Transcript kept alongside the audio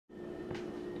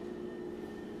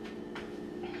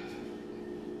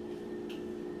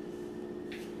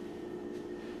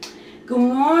Good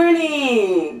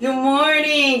morning, good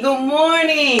morning, good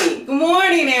morning, good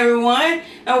morning everyone,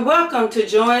 and welcome to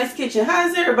Joanne's Kitchen.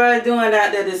 How's everybody doing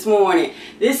out there this morning?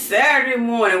 This Saturday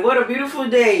morning, what a beautiful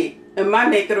day in my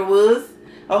neck of the woods.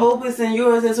 I hope it's in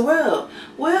yours as well.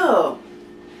 Well,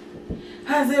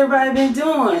 how's everybody been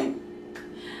doing?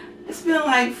 It's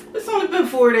only been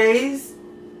 4 days.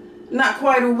 Not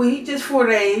quite a week, just 4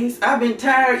 days. I've been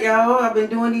tired, y'all. I've been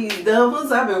doing these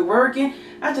doubles. I've been working.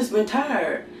 I just been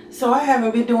tired. So I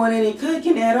haven't been doing any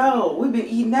cooking at all. We've been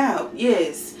eating out,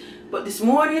 yes. But this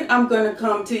morning, I'm going to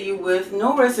come to you with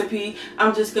no recipe.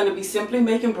 I'm just going to be simply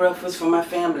making breakfast for my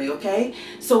family, okay?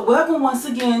 So welcome once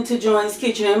again to Joanne's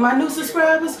Kitchen. And my new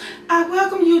subscribers, I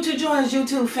welcome you to Joanne's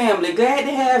YouTube family. Glad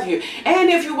to have you. And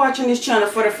if you're watching this channel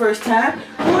for the first time,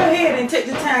 go ahead and take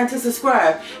the time to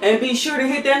subscribe. And be sure to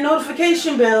hit that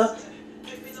notification bell.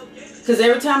 Because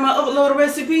every time I upload a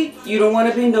recipe, you don't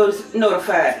want to be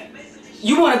notified.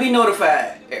 You want to be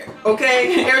notified,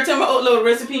 okay? Every time I upload a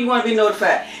recipe, you want to be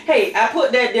notified. Hey, I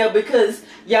put that there because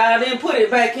y'all didn't put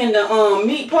it back in the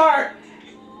meat part,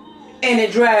 and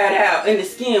it dried out, and the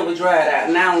skin was dried out,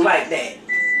 and I don't like that.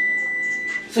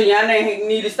 So y'all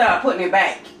need to start putting it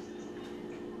back.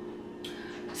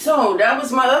 So that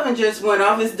was my oven just went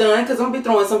off. It's done because I'm going to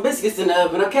be throwing some biscuits in the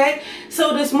oven, okay?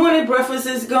 So this morning breakfast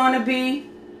is going to be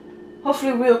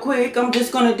hopefully real quick. I'm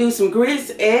just going to do some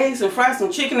grits, eggs, and fry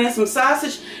some chicken and some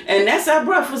sausage. And that's our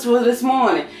breakfast for this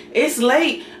morning. It's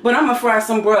late, but I'm going to fry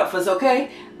some breakfast, okay?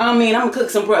 I'm going to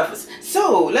cook some breakfast.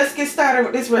 So, let's get started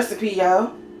with this recipe,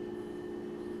 y'all.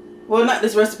 Well, not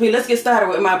this recipe. Let's get started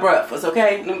with my breakfast,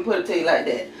 okay? Let me put it to you like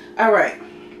that. Alright.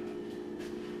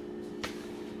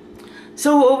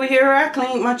 So, over here, I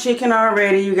cleaned my chicken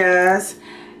already, you guys.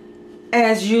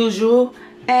 As usual.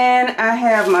 And I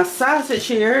have my sausage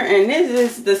here, and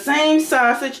this is the same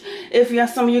sausage. If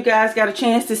some of you guys got a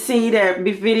chance to see that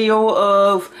video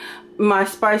of my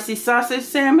spicy sausage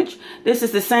sandwich, this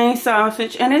is the same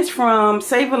sausage, and it's from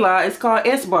Save-A-Lot. It's called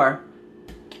S-Bar,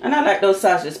 and I like those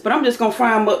sausages, but I'm just gonna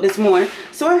fry them up this morning.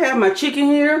 So I have my chicken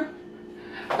here,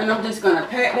 and I'm just gonna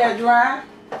pat that dry.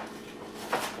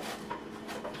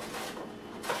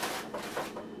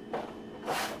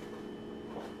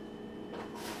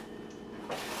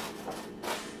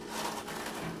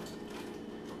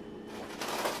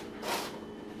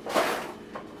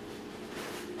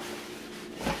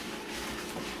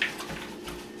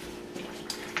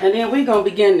 And then we're going to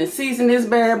begin to season this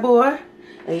bad boy.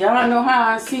 And y'all know how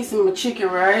I season my chicken,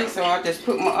 right? So I just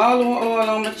put my olive oil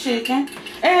on my chicken.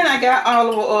 And I got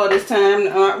olive oil this time.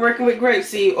 I'm working with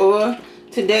grapeseed oil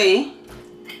today.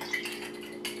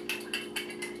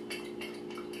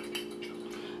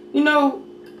 You know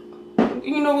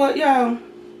what, y'all?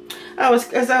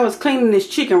 As I was cleaning this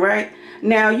chicken, right?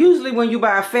 Now, usually when you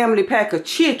buy a family pack of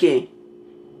chicken,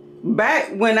 back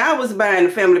when I was buying a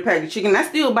family pack of chicken, I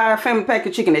still buy a family pack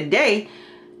of chicken today.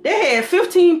 They had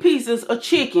 15 pieces of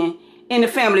chicken in the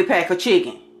family pack of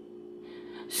chicken.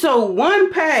 So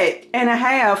 1.5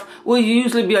 packs will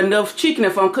usually be enough chicken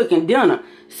if I'm cooking dinner.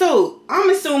 So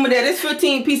I'm assuming that it's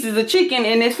 15 pieces of chicken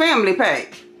in this family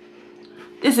pack.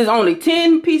 This is only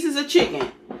 10 pieces of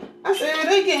chicken. I said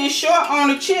they getting short on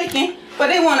the chicken, but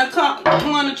they want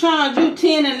to charge you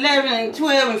 $10, $11,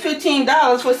 $12, and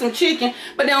 $15 for some chicken,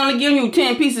 but they only give you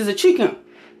 10 pieces of chicken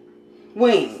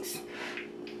wings.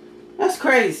 That's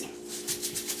crazy.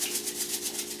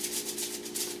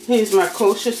 Here's my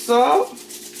kosher salt,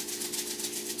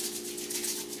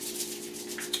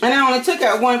 and I only took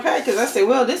out 1 pack because I said,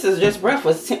 well, this is just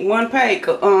breakfast. 1 pack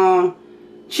of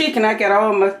chicken. I got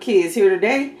all my kids here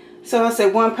today, so I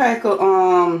said 1 pack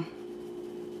of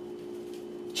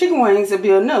chicken wings will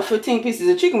be enough. 15 pieces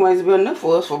of chicken wings will be enough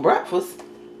for us for breakfast.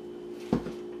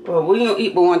 Well, we don't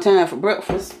eat but one time for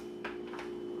breakfast.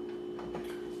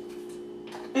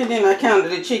 And then I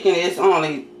counted the chicken. It's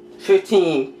only 10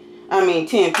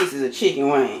 pieces of chicken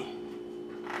wing.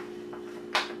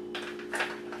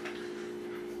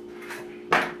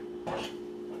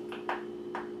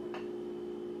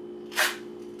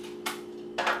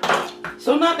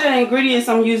 So not the ingredients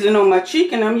I'm using on my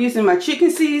chicken. I'm using my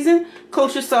chicken season,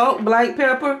 kosher salt, black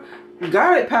pepper,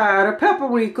 garlic powder,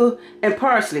 paprika, and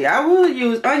parsley. I will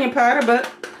use onion powder, but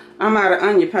I'm out of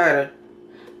onion powder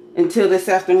until this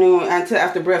afternoon, until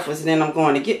after breakfast. Then I'm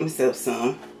going to get myself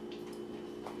some.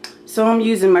 So I'm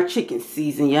using my chicken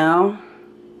season, y'all.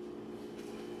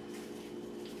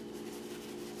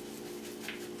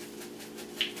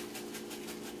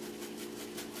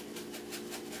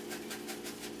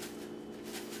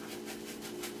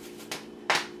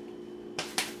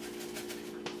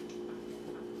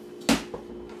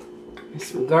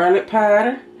 Some garlic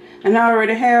powder, and I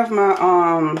already have my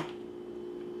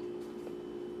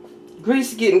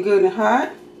Grease getting good and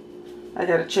hot. I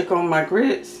gotta check on my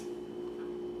grits.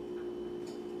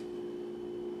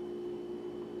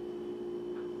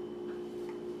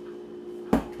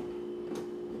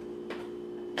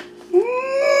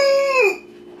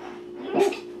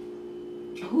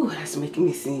 Ooh, that's making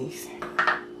me sneeze.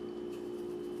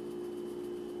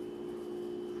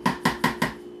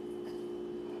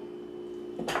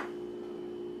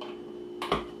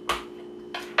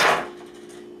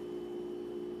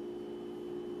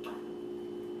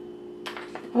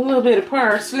 A little bit of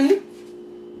parsley.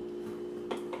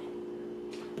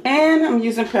 And I'm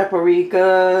using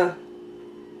paprika.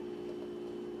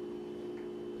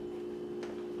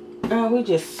 We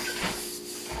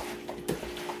just...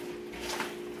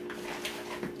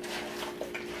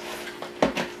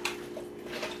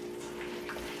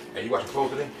 Hey, you washing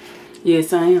clothes today?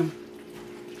 Yes, I am.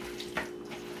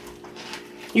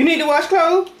 You need to wash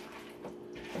clothes?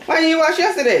 Why didn't you wash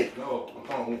yesterday? No, I'm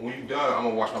coming. When you done, I'm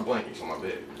gonna wash my blankets on my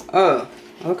bed. Oh,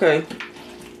 okay.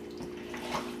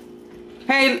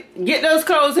 Hey, get those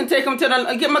clothes and take them to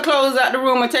the... Get my clothes out the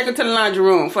room and take them to the laundry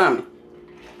room for me.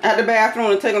 Out the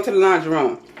bathroom and take them to the laundry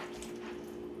room.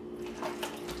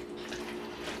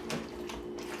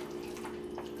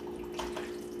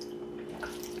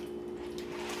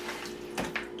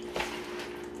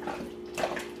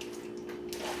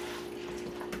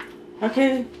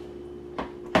 Okay.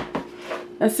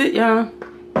 That's it, y'all.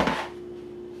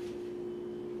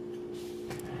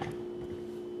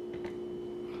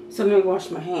 So let me wash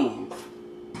my hands.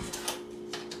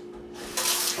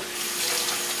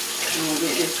 I'm gonna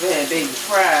get this bad baby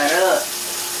fried up.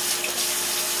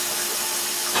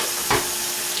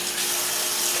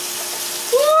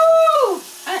 Woo!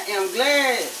 I am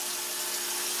glad.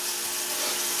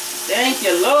 Thank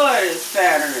you, Lord, it's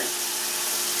Saturday.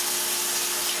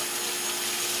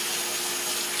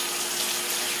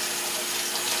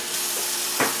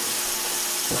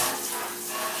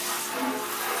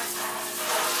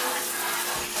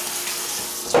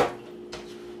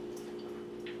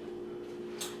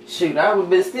 Shoot, I would have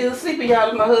been still sleeping, y'all,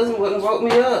 if my husband wouldn't woke me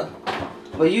up.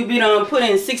 But you be done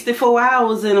putting 64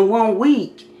 hours in 1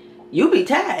 week. You be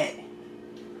tired.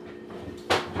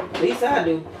 At least I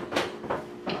do.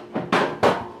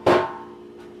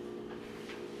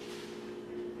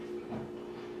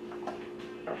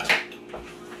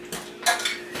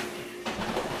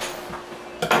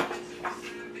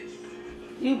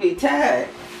 You be tired.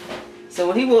 So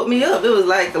when he woke me up, it was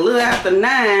like a little after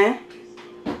 9.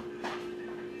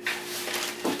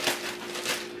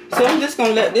 So I'm just going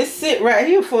to let this sit right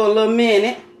here for a little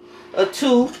minute or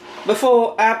two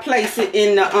before I place it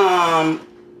in the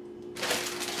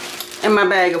in my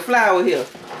bag of flour here.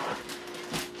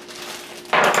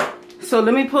 So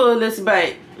let me pull this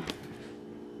back.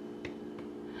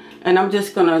 And I'm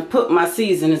just going to put my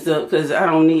seasonings up because I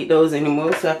don't need those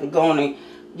anymore. So I can go on and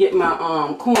get my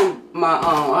I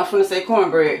was going to say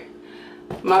cornbread.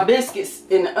 My biscuits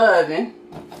in the oven.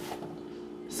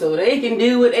 So they can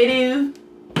do what they do.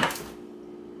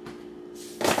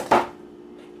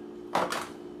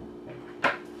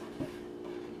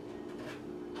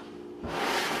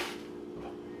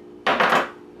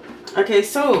 Okay,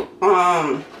 so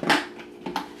I'm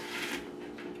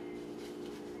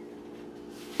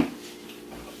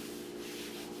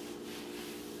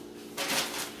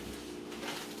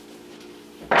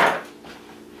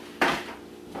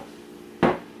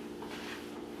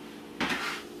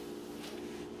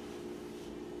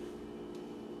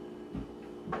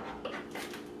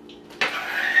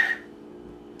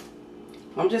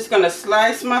just gonna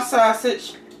slice my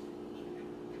sausage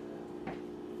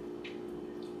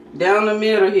down the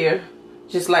middle here,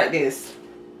 just like this.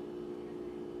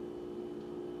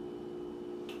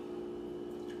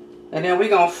 And then we're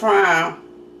gonna fry them.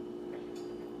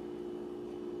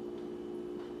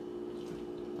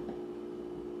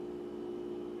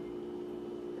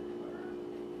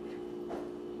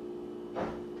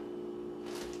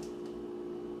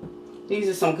 These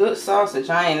are some good sausage,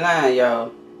 I ain't lying,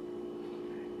 y'all.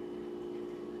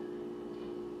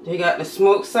 They got the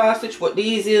smoked sausage. What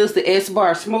these is, the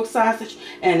S-Bar smoked sausage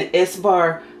and the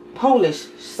S-Bar Polish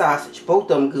sausage. Both of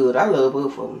them good. I love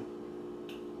both of them.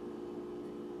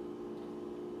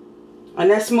 And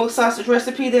that smoked sausage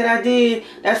recipe that I did,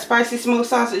 that spicy smoked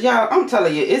sausage, y'all, I'm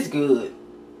telling you, it's good.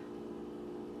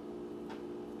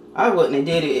 I wouldn't have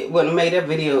did it, wouldn't have made that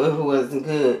video if it wasn't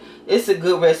good. It's a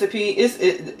good recipe.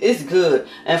 It's good.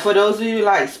 And for those of you who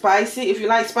like spicy, if you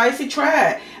like spicy,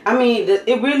 try it. I mean, I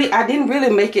didn't really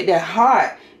make it that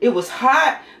hot. It was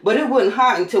hot, but it wasn't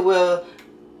hot until, well,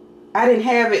 I didn't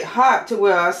have it hot to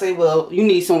where I say, well, you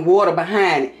need some water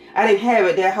behind it. I didn't have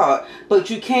it that hard. But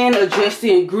you can adjust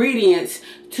the ingredients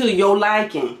to your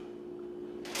liking.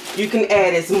 You can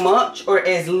add as much or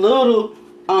as little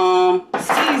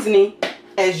seasoning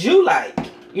as you like.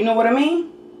 You know what I mean?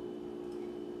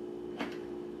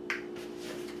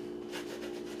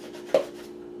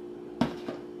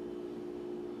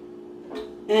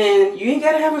 And you ain't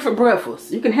gotta have it for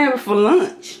breakfast. You can have it for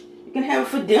lunch. You can have it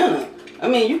for dinner. I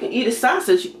mean, you can eat a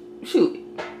sausage, shoot,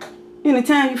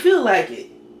 anytime you feel like it.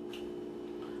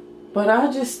 But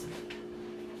I just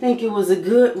think it was a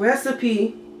good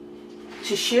recipe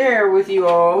to share with you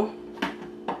all.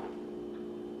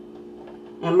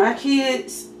 And my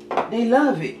kids, they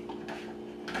love it.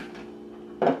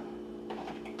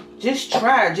 Just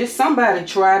try, just somebody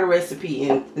try the recipe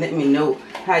and let me know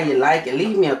how you like it.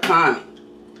 Leave me a comment.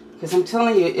 Because I'm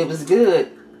telling you, it was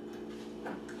good.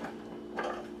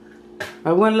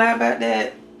 I wouldn't lie about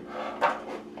that.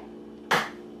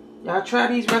 Y'all try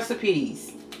these recipes.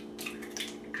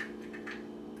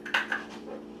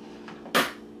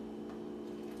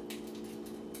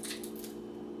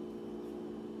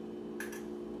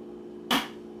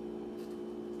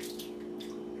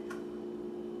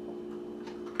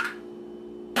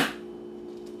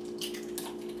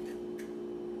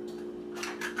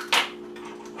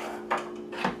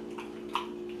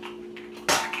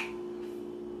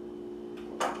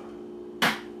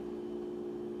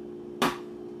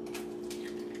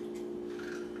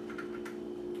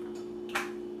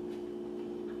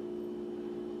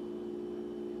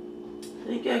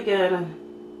 I think I gotta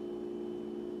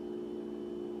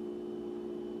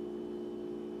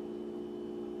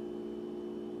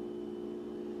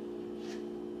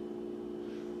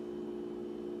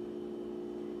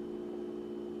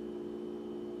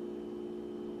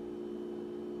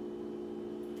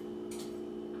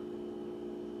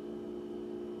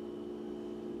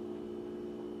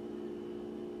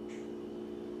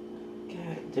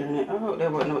God darn it. I hope there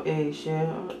wasn't no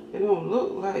eggshell. It don't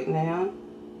look like now.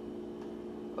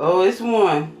 Oh, it's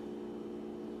one.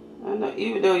 I know,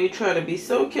 even though you try to be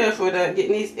so careful without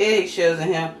getting these eggshells in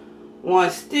here,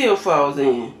 one still falls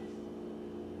in.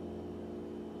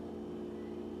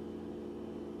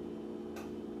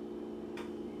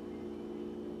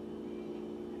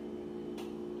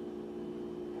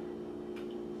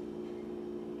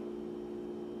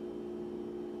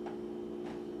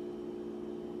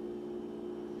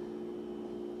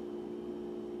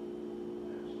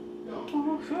 I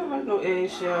don't feel like no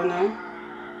eggshell now.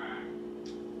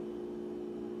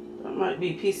 That might be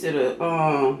a piece of the,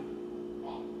 oh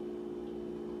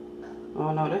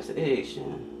no, that's an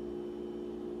eggshell.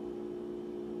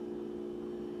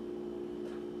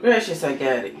 Gracious, I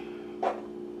got it.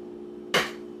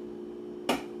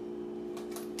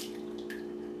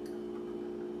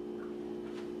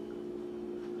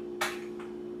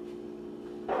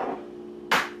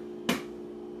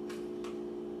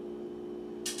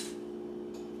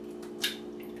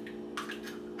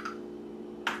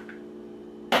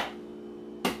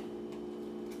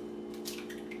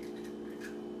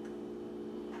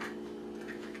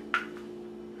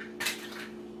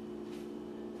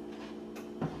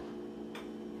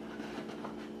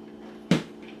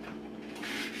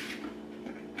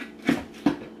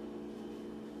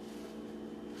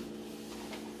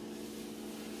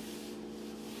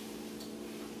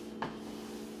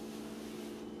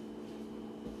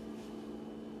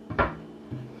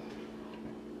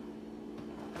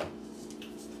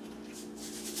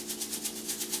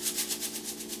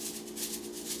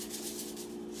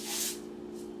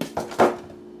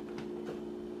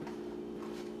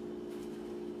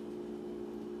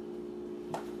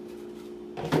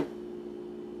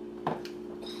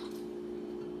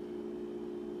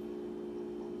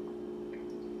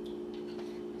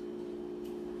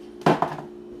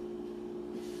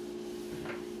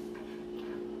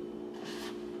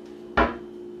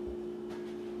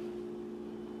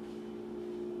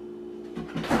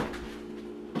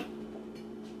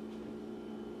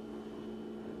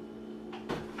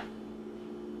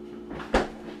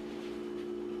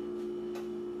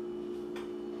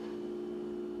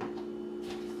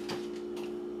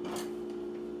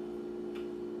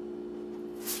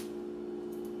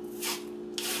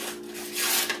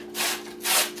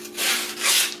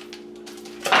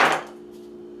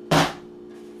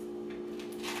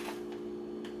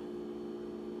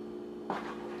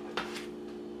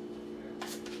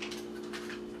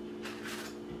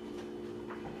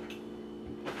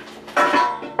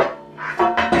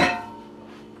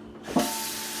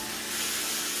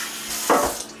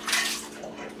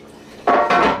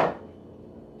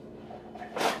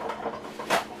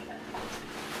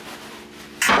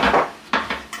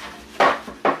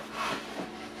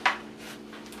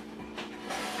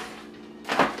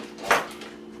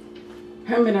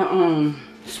 Hand me the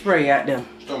spray out there.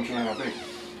 Stop trying to think.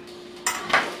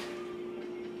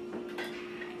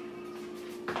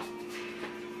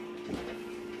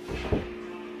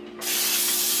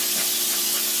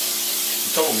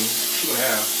 You told me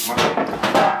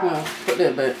 2.5. No, put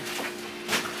that back.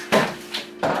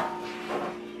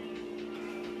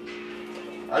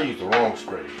 I used the wrong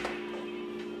spray.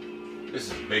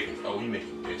 This is bacon. Oh, you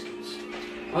making biscuits.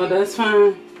 Oh, that's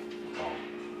fine. Oh.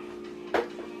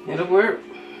 It'll work.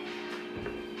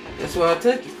 That's why I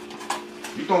took it.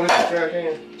 You throwing this in the trash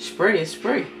can? Spray is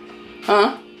spray.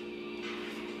 Huh?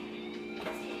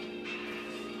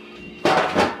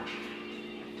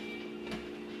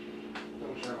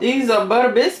 These are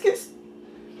butter biscuits.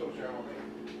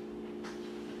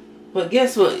 But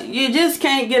guess what? You just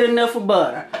can't get enough of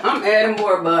butter. I'm adding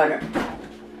more butter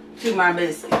to my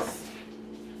biscuits.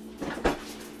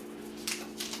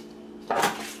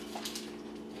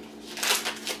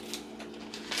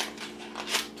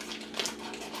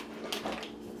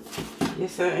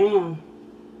 Yes, I am.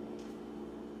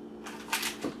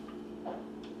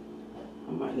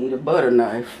 I might need a butter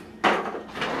knife.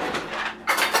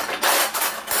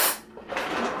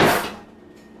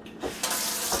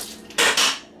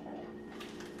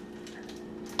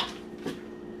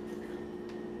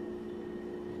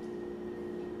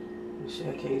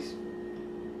 Showcase.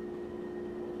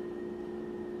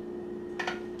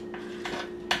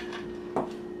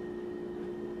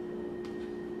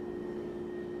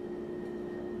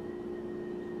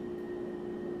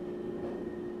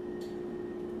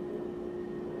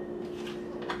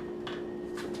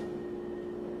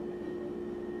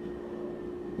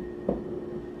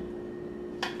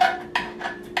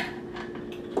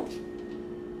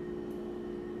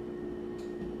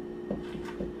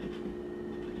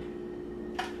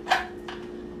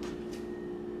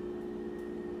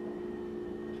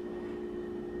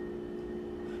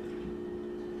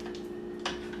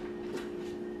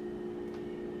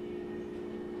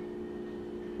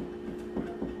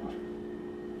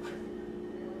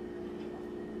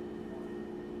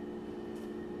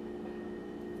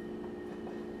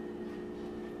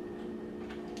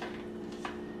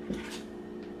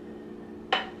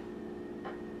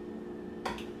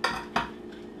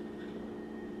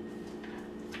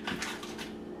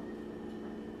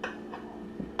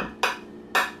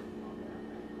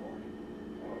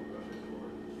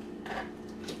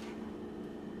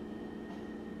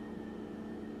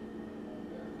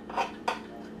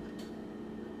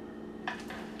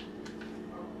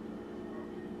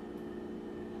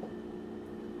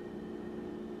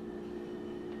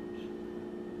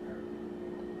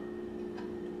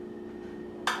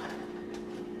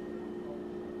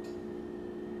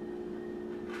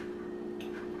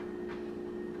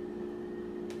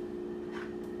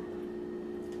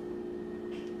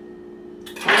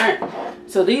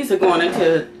 So these are going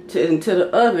into the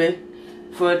oven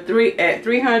for at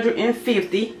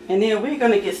 350, and then we're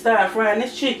gonna get started frying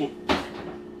this chicken.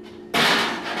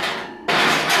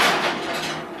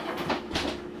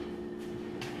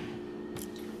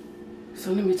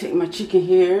 So let me take my chicken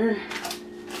here,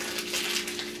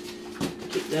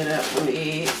 get that out from the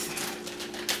eggs.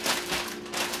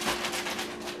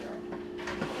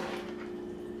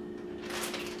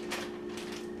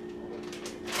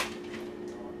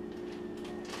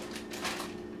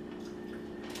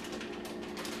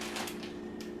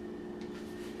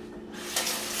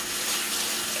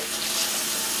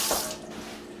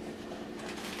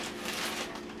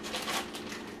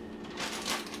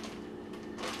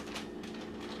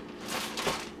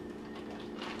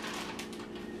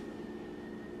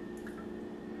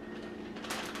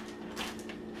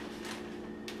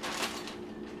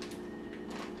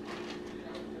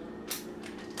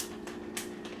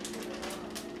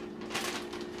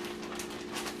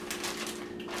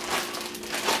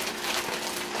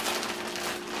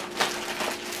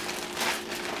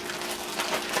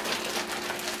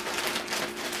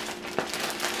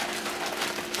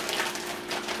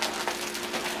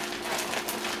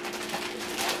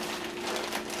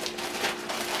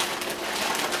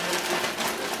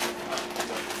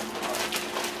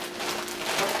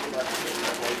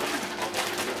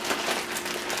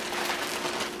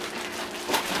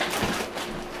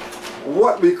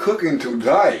 What we cooking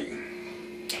today?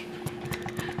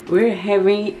 We're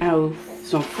having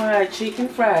some fried chicken,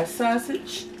 fried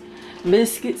sausage,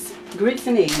 biscuits, grits,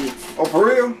 and eggs. Oh, for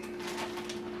real?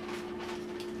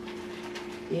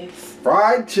 Yes.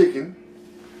 Fried chicken,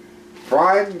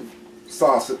 fried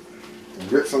sausage,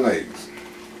 grits and eggs.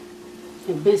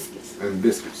 And biscuits. And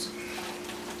biscuits.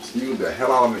 Excuse the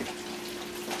hell out of me.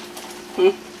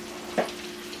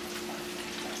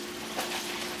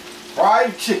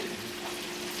 fried chicken,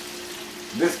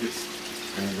 biscuits,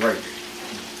 and gravy.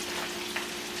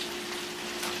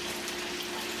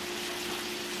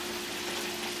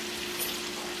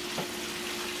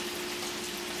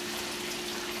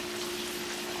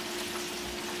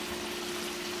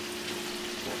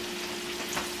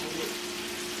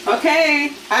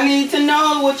 Okay, I need to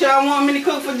know what y'all want me to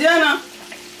cook for dinner.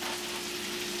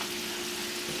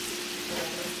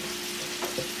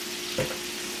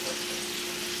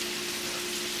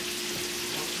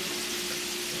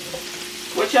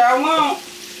 What y'all want?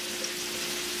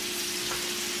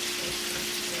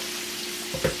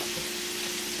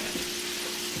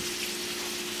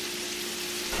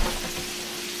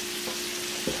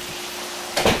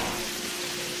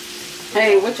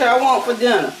 Hey, what y'all want for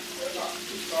dinner?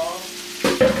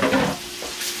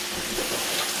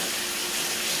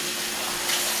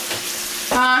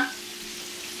 Huh?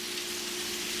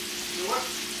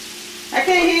 I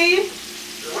can't hear you.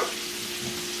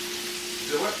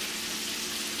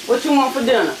 What you want for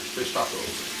dinner? Fish tacos.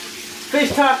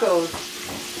 Fish tacos.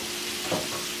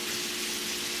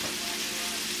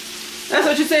 That's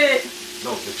what you said?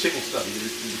 No, the chicken stuff. The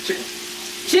chicken.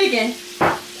 Chicken?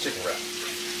 Chicken wrap.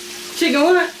 Chicken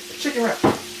what? The chicken wrap.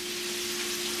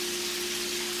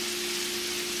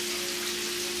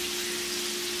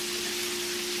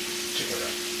 Chicken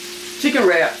wrap. Chicken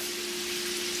wraps.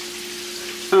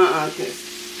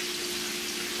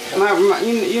 Cause my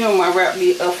you know my wrap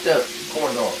be upped up.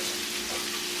 Corn dogs.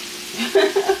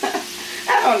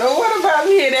 I don't know what about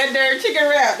me here. That dirty chicken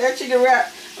wrap. That chicken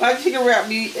wrap. My chicken wrap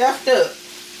be effed up.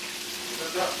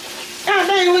 God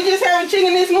dang, we just having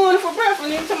chicken this morning for breakfast.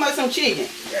 You talking about some chicken?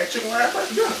 Yeah, chicken wrap for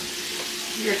dinner.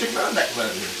 You got chicken wrap back for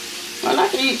dinner. Well, I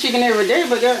can eat chicken every day,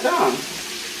 but goddamn.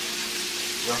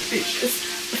 Well, fish.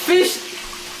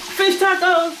 Fish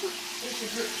tacos.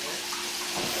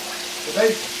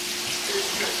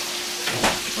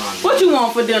 What you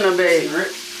want for dinner, babe?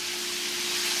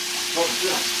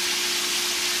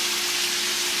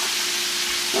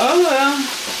 Oh well.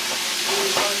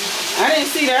 I didn't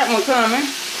see that one coming.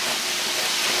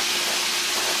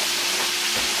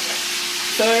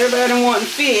 So everybody wanting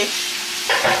fish.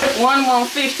 One want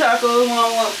fish tacos,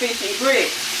 one want fish and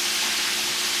grits.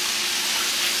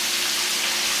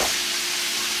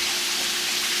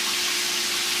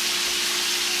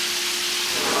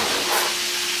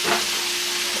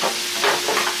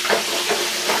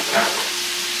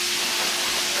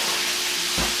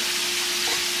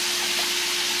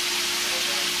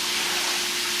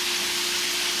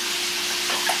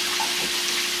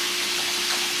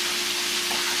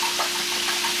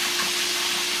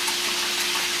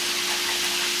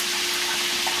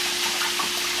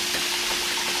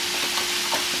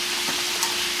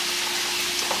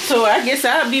 So I guess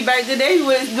I'll be back today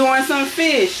with doing some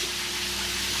fish.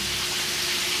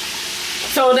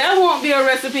 So that won't be a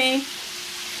recipe,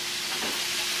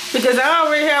 because I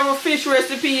already have a fish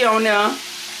recipe on there.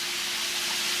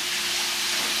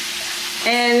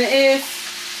 And it's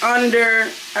under,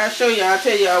 I'll show y'all, I'll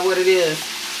tell y'all what it is.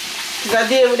 Because I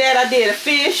did with that, I did a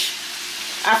fish.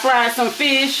 I fried some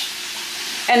fish.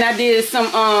 And I did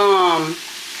some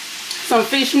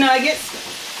fish nuggets.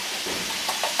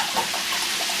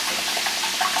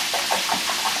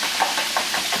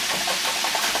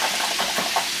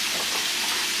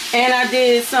 And I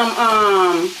did some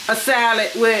a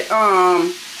salad with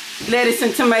lettuce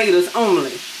and tomatoes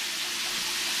only.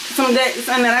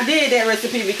 And I did that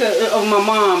recipe because of my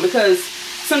mom, because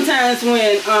sometimes when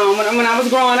I was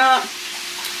growing up,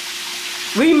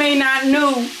 we may not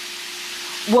knew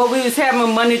what we was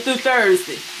having Monday through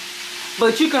Thursday,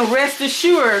 but you can rest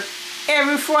assured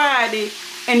every Friday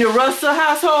in the Russell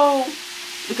household,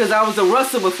 because I was a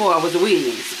Russell before I was a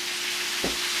Williams.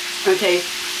 Okay.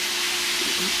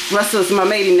 Russell's my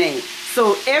maiden name.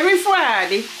 So every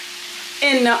Friday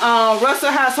in the Russell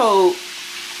household,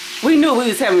 we knew we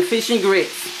was having fish and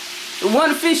grits. It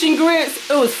wasn't fish and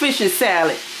grits, it was fish and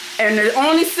salad. And the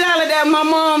only salad that my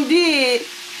mom did,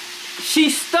 she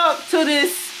stuck to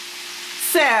this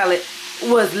salad,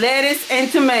 was lettuce and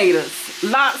tomatoes.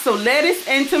 Lots of lettuce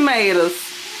and tomatoes.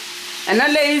 And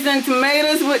that lettuce and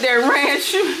tomatoes with that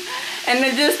ranch and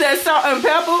then just that salt and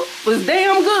pepper was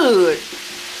damn good.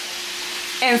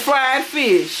 And fried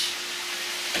fish.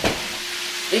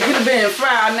 It could have been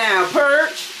fried now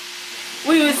perch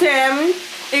we was having.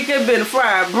 It could have been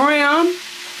fried brim.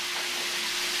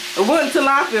 It wasn't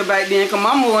tilapia back then, because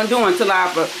Mama wasn't doing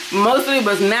tilapia. Mostly it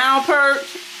was now perch,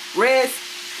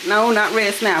 not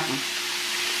red snapper.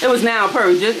 It was now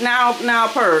perch, just now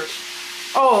perch.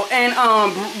 Oh, and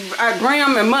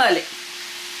brim and mullet.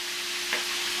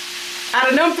 out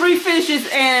of them 3 fishes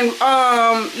and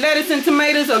lettuce and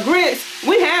tomatoes or grits,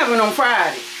 we having on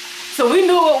Friday. So we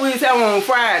knew what we was having on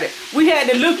Friday. We had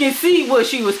to look and see what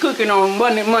she was cooking on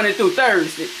Monday through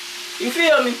Thursday. You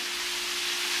feel me?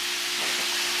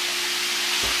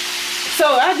 So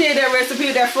I did that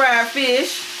recipe, that fried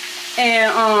fish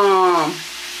and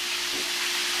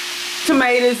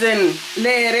tomatoes and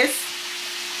lettuce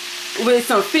with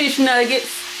some fish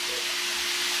nuggets.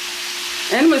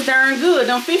 And it was darn good.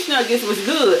 Them fish nuggets was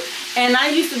good. And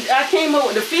I came up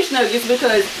with the fish nuggets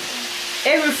because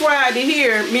every Friday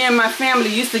here, me and my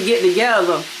family used to get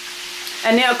together.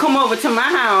 And they'll come over to my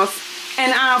house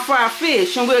and I'll fry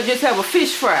fish. And we'll just have a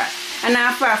fish fry. And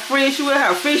I'll fry fish. We'll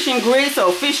have fish and grits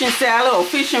or fish and salad or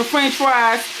fish and french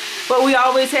fries. But we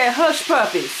always had hush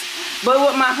puppies. But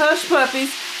with my hush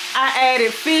puppies, I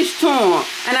added fish to them.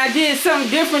 And I did something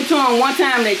different to them one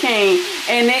time they came.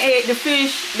 And they ate the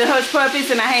fish, the hush puppies,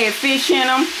 and I had fish in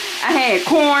them. I had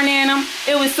corn in them.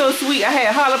 It was so sweet. I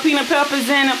had jalapeno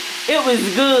peppers in them. It was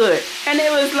good. And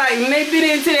it was like, when they bit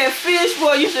into that fish,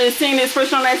 boy, you should have seen the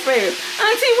expression on their face.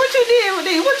 Auntie, what you did with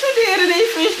these? What you did to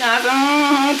these fish? I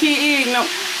said, keep eating them.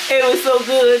 It was so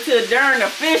good till darn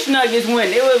the fish nuggets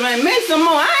went. It was, man, make some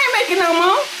more. I ain't making no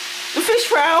more. The fish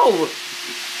fry over.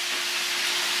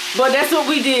 But that's what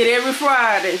we did every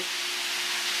Friday.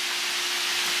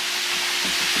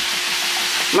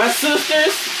 My sister,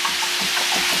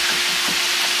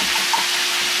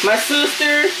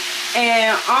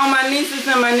 and all my nieces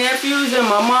and my nephews and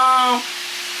my mom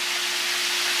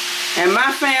and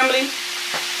my family,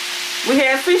 we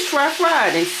had fish fry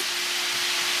Fridays.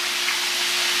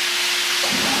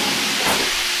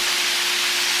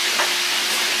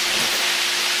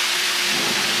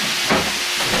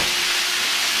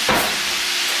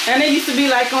 And it used to be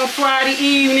like on Friday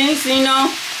evenings, you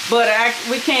know, but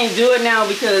we can't do it now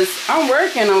because I'm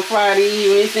working on Friday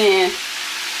evenings and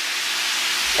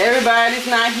everybody's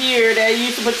not here that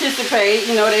used to participate.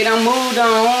 You know, they done moved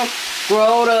on,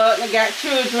 growed up, they got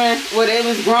children. Well, they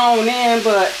was grown in,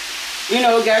 but, you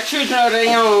know, got children of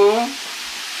their own.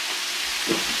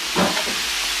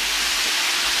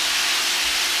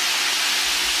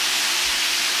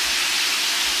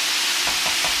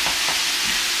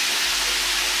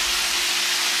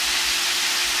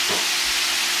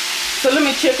 So let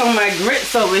me check on my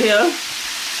grits over here.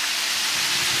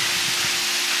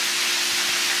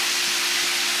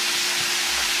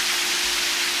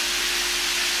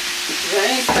 I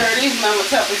ain't stirred these mama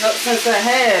peppers up since I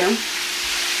had them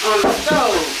on the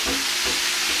stove.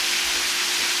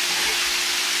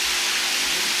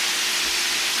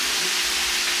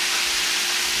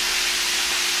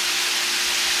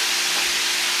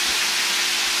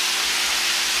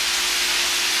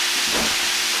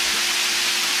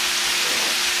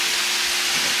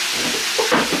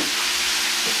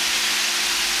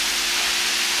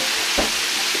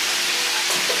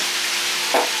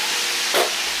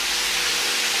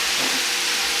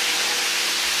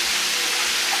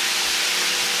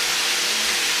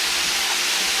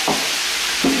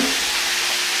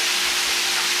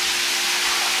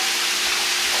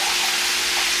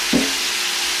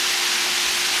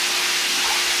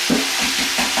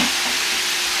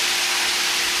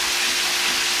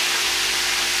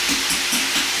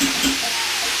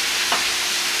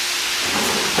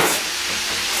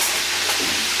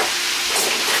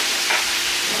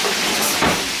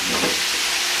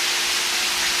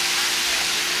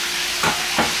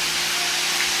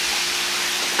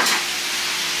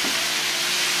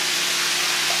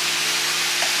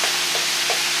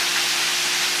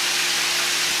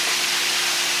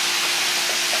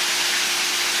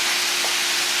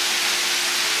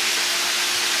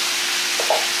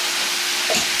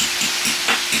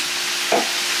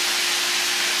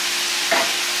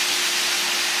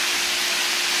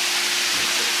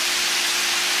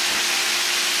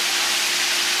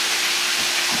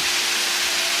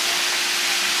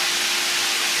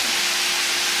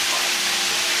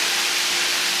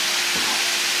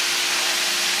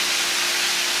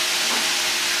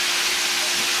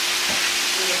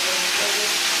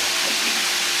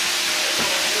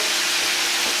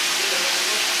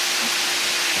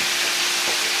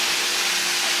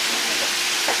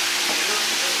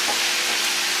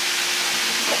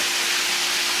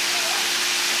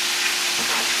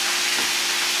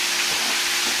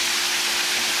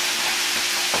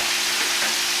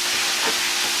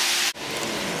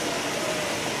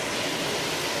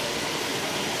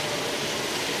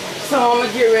 So I'm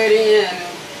gonna get ready and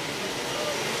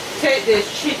take this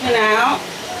chicken out.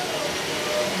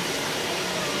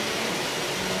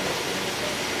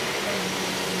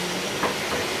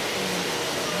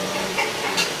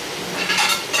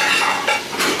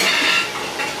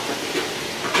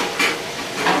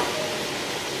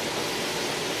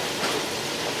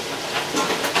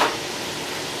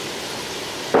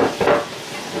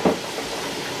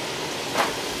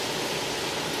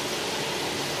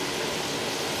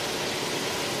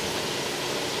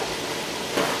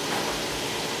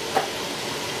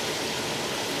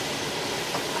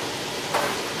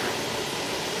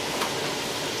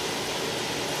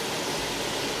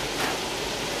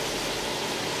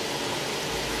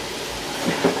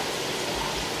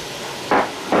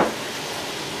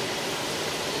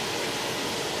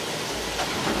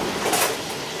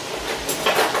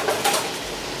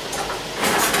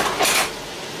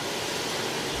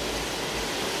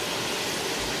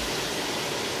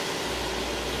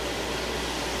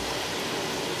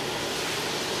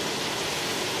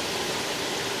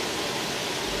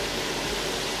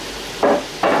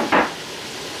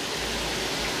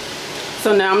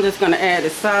 So now I'm just going to add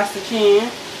the sausage in.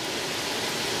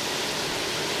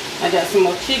 I got some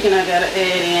more chicken I got to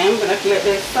add in, but I can let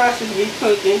that sausage be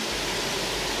cooking.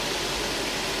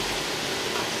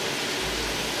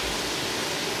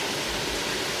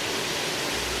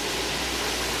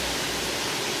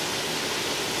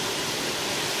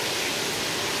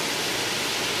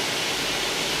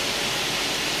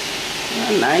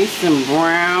 Nice and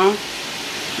brown.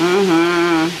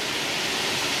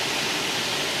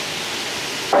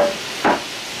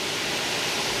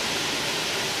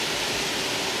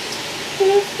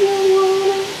 If you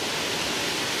wanna.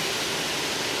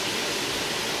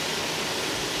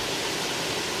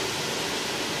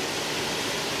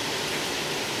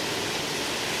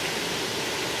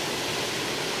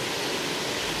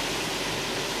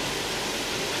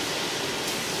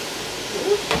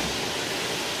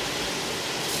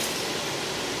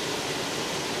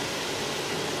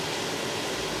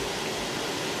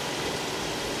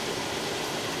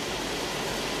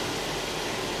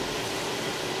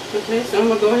 Okay, so I'm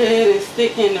going to go ahead and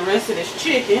stick in the rest of this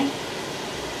chicken.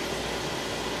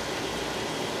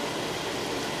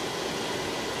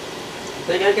 I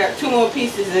think I got 2 more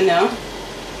pieces in there.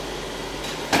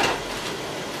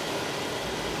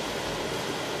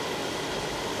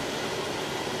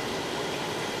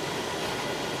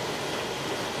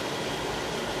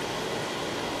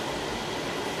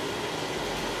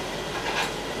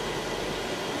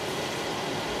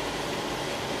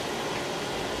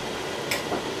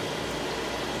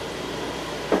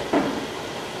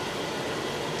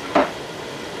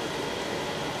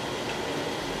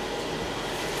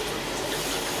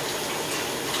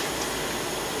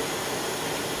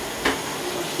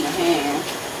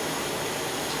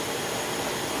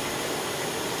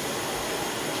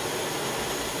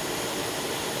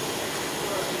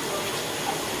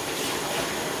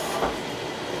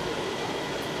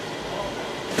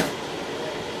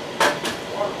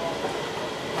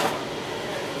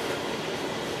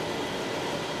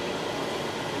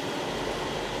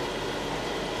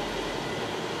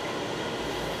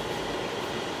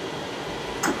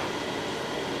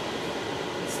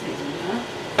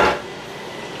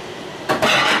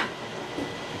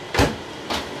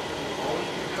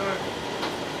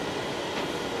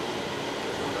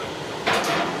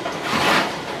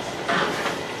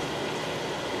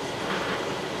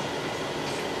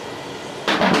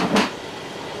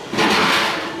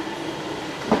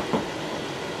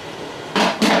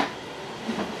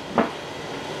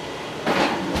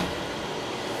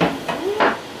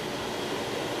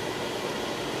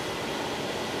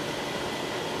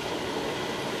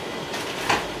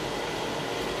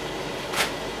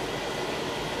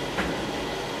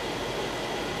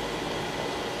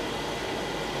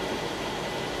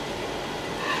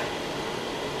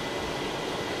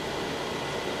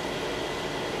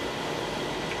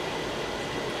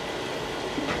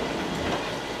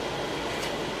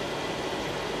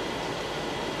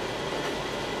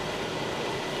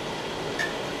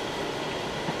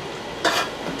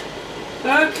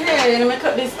 Okay, let me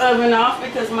cut this oven off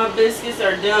because my biscuits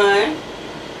are done.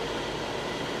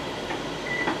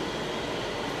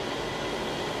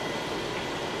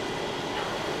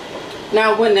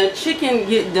 Now when the chicken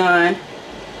get done,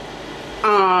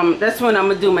 that's when I'm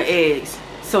gonna do my eggs.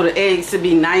 So the eggs should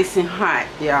be nice and hot,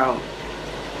 y'all.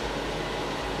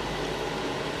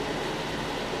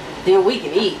 Then we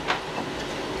can eat.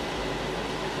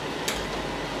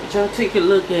 But y'all take a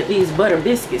look at these butter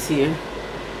biscuits here.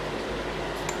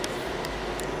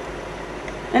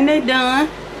 And they done.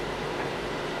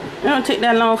 It don't take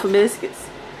that long for biscuits.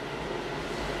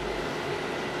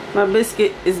 My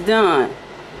biscuit is done.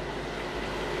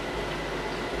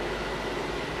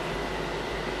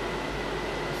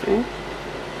 See?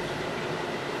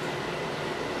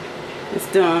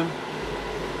 It's done.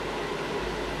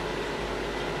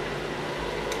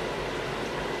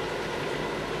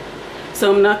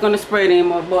 So I'm not going to spread any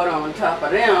more butter on top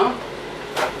of them.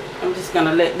 I'm just going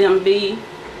to let them be.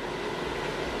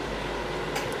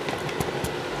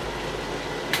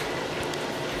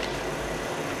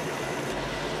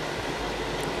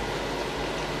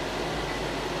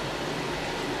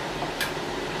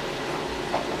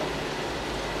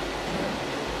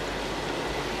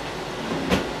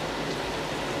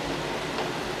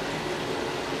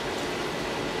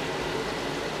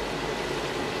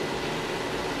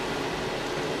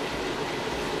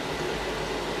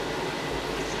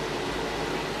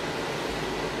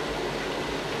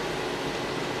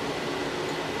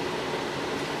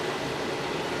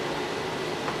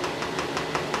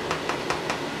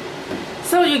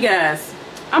 So you guys,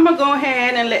 I'm gonna go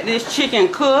ahead and let this chicken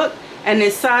cook and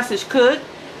this sausage cook,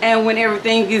 And when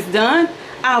everything is done,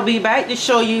 I'll be back to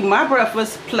show you my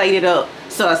breakfast plated up.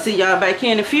 So I'll see y'all back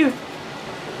here in a few.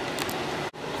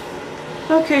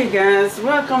 Okay guys,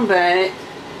 welcome back.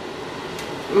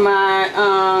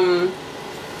 My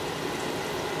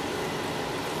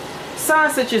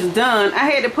sausage is done. I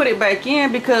had to put it back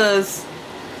in because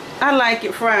I like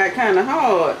it fried kind of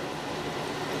hard.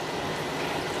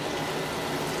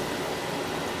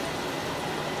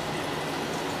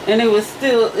 And it was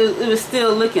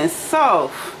still looking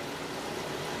soft,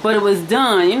 but it was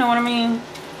done, you know what I mean?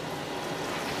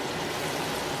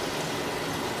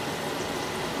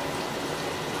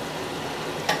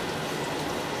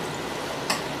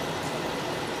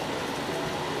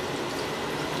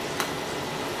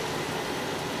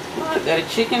 I got a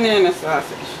chicken and a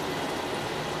sausage.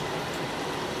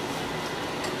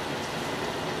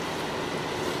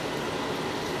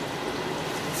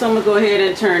 So I'm going to go ahead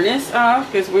and turn this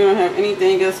off because we don't have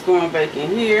anything else going back in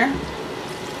here.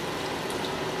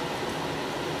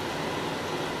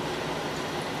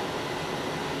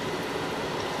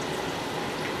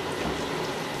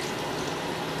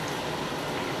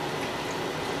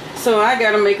 So I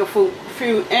got to make a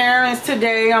few errands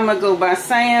today. I'm going to go by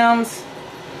Sam's,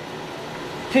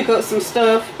 pick up some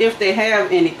stuff if they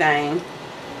have anything.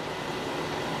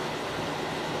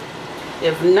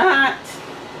 If not,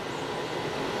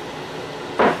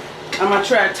 I'm going to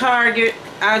try Target.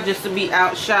 I'll just be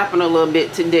out shopping a little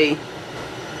bit today.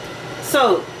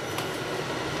 So,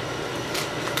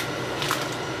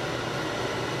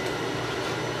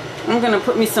 I'm going to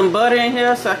put me some butter in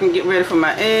here so I can get ready for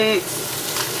my eggs.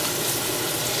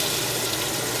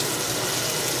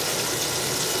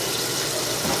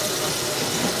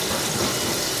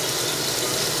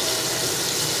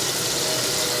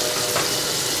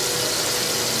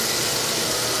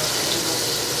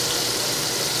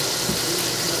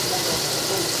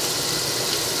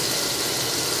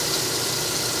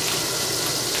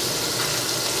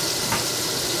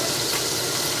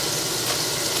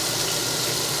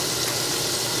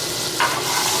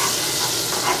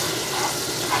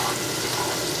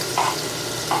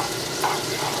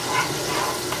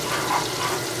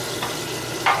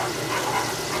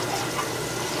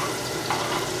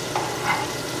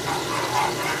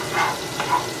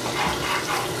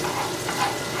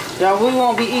 Y'all, we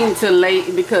won't be eating till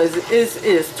late because it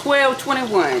is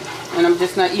 12:21 and I'm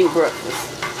just not eating breakfast.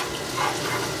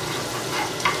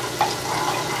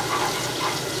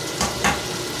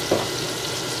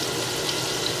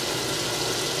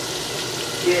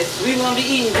 Yes, we won't be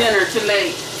eating dinner till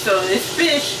late. So it's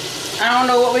fish. I don't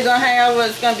know what we're gonna have.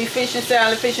 It's gonna be fish and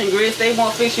salad, fish and grits. They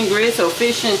want fish and grits, so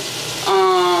fish and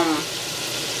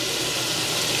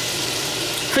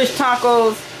fish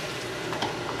tacos.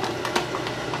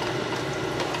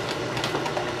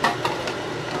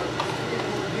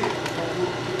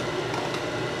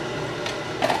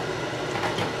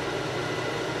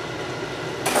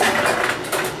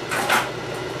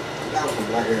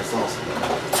 Black ass sauce.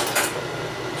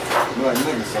 Like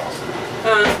nigga sauce.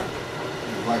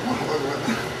 Like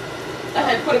I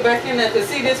had to put it back in there because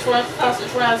see this sausage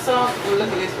fried soft, and look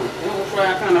at this one. It won't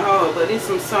fry kind of hard, but it's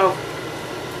some soft.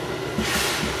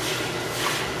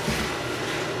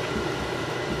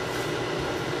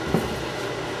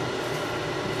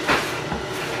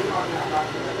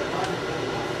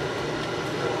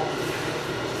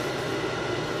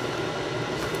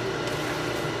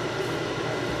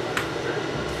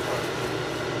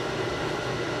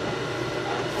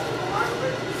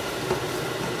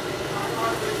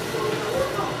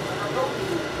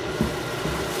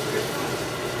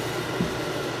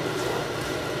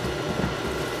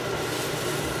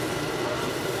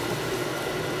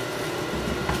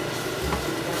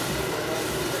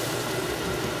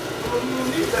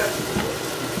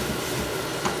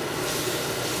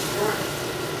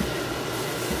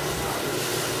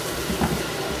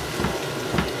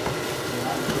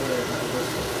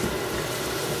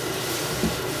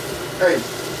 Hey.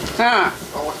 Huh?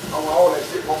 I want all that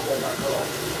shit on that got cut off.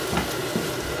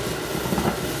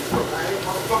 I ain't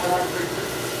motherfucker how to fix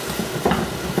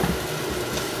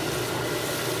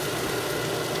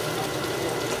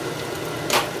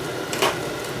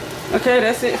it. Okay,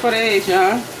 that's it for the eggs,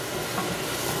 y'all.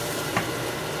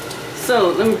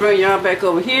 So let me bring y'all back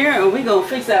over here and we gonna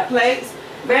fix our plates.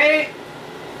 Babe.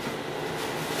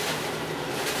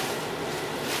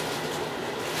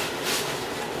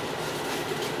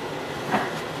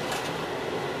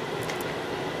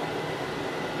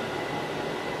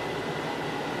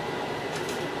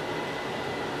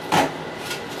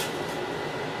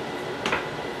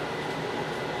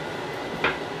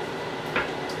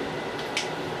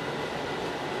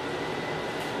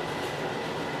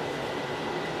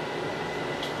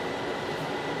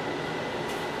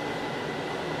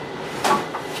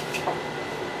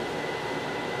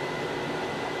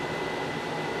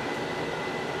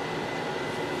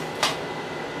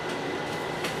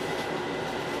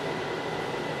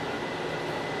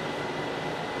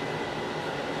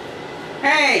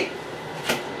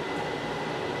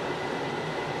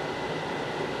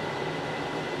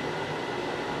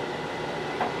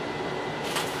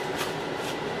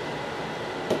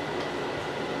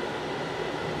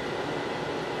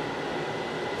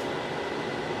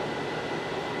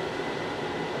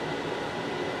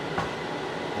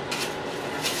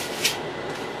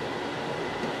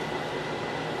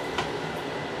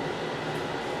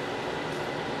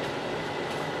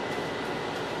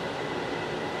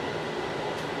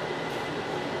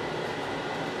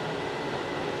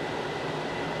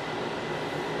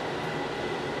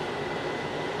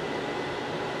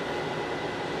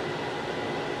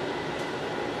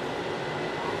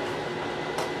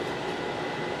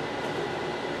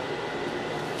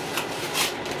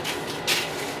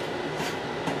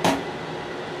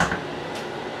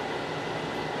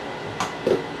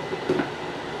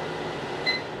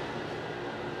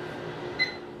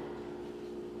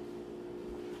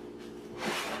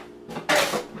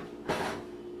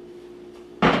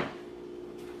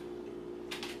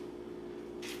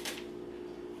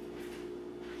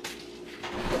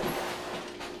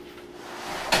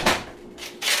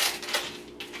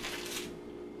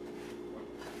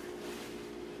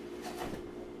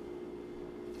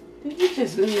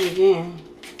 just leave again.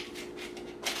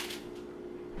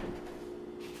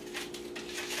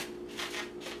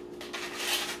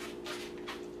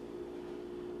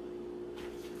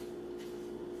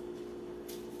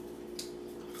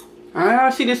 I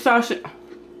see this sausage.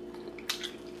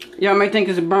 Y'all may think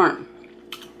it's burnt.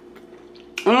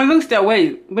 And it looks that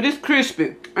way, but it's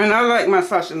crispy. And I like my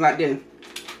sausage like this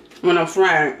when I'm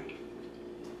frying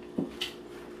it.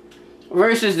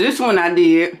 Versus this one I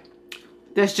did,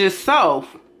 that's just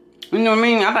soft. You know what I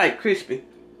mean? I like crispy.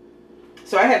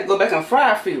 So I had to go back and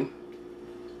fry a few.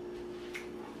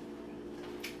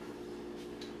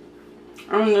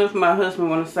 I don't know if my husband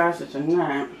wants a sausage or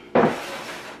not.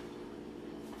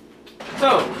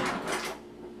 So,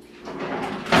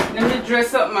 let me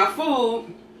dress up my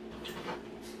food.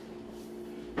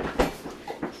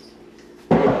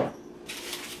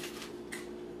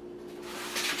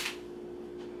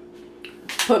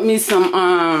 Put me some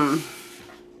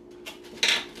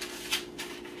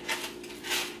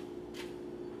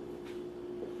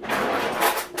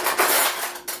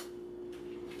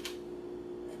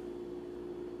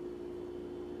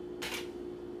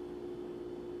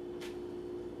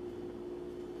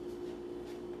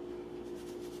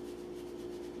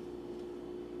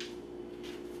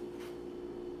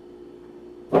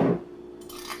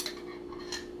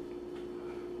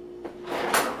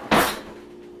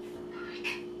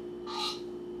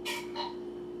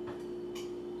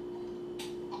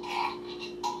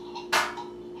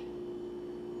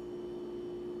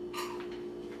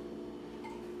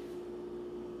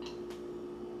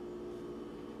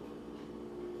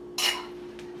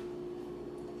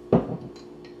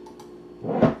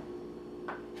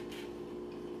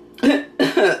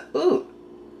ooh.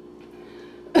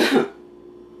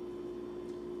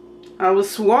 I was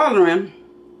swallowing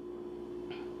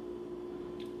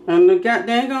and the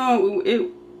goddamn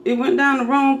it went down the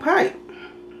wrong pipe.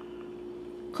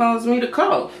 Caused me to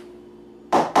cough.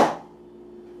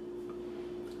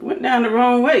 Went down the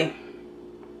wrong way.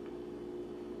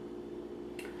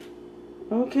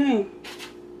 Okay.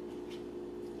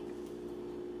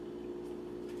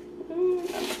 I'm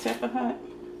a tap of hot.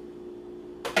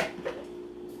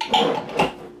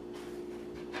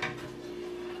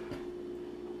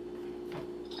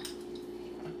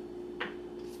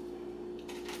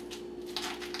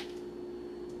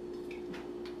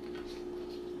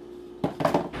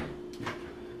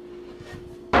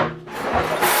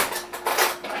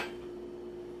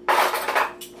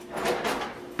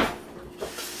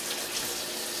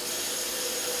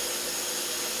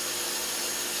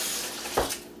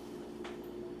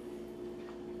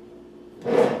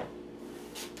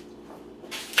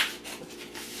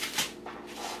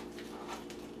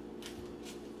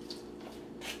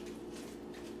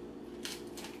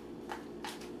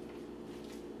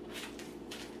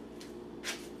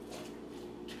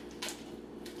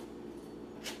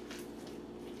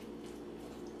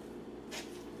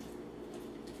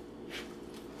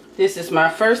 This is my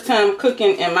first time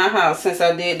cooking in my house since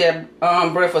I did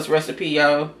that breakfast recipe,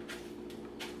 y'all.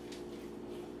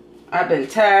 I've been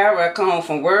tired when I come home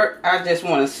from work. I just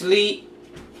want to sleep.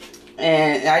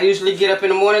 And I usually get up in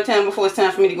the morning time before it's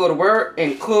time for me to go to work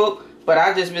and cook. But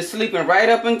I just been sleeping right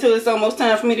up until it's almost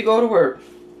time for me to go to work.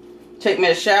 Take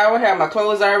me a shower, have my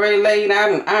clothes already laid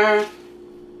out and ironed.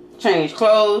 Change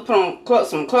clothes, put on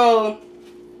some clothes,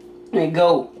 and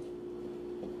go.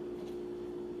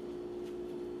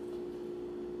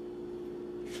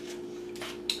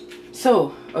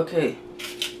 So, okay,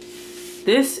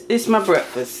 this is my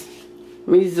breakfast.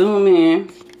 Let me zoom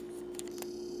in.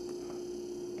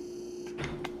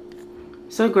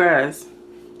 So guys,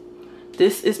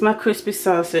 this is my crispy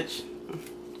sausage.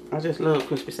 I just love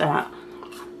crispy sausage.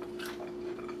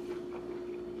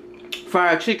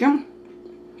 Fried chicken,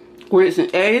 grits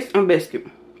and eggs and biscuit.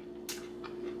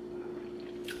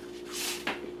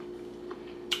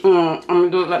 I'm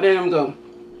gonna do it like that. I'm gonna go.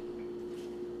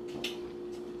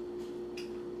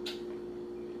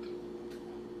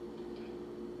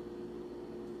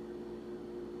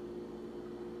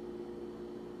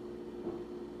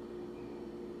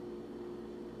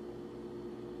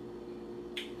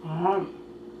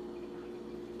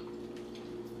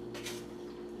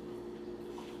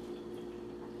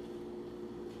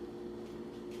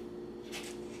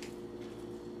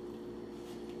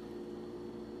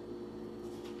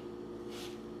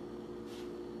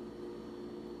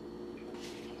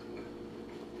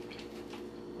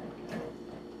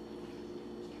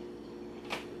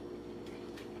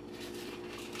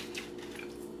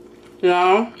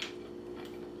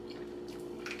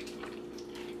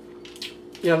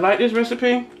 Y'all like this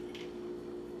recipe?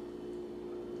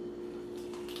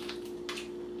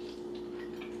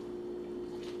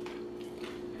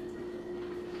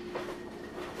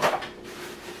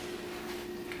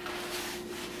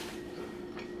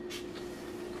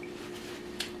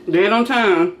 Dead on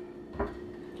time.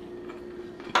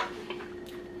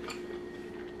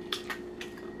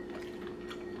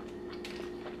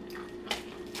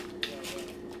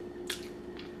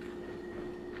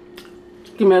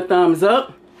 Give me a thumbs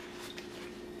up.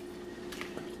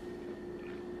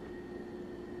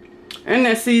 And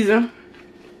that season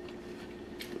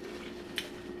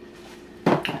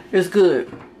is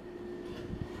good.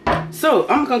 So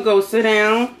I'm gonna go sit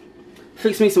down,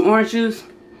 fix me some orange juice,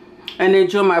 and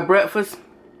enjoy my breakfast.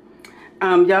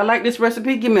 Y'all like this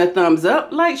recipe? Give me a thumbs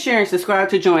up, like, share, and subscribe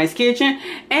to Joanne's Kitchen.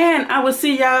 And I will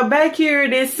see y'all back here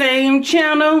at this same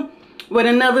channel with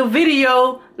another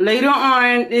video later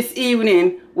on this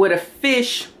evening with a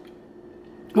fish,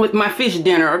 with my fish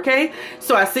dinner, okay?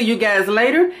 So I see you guys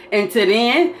later. Until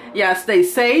then, y'all stay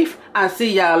safe. I'll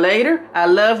see y'all later. I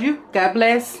love you. God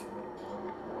bless.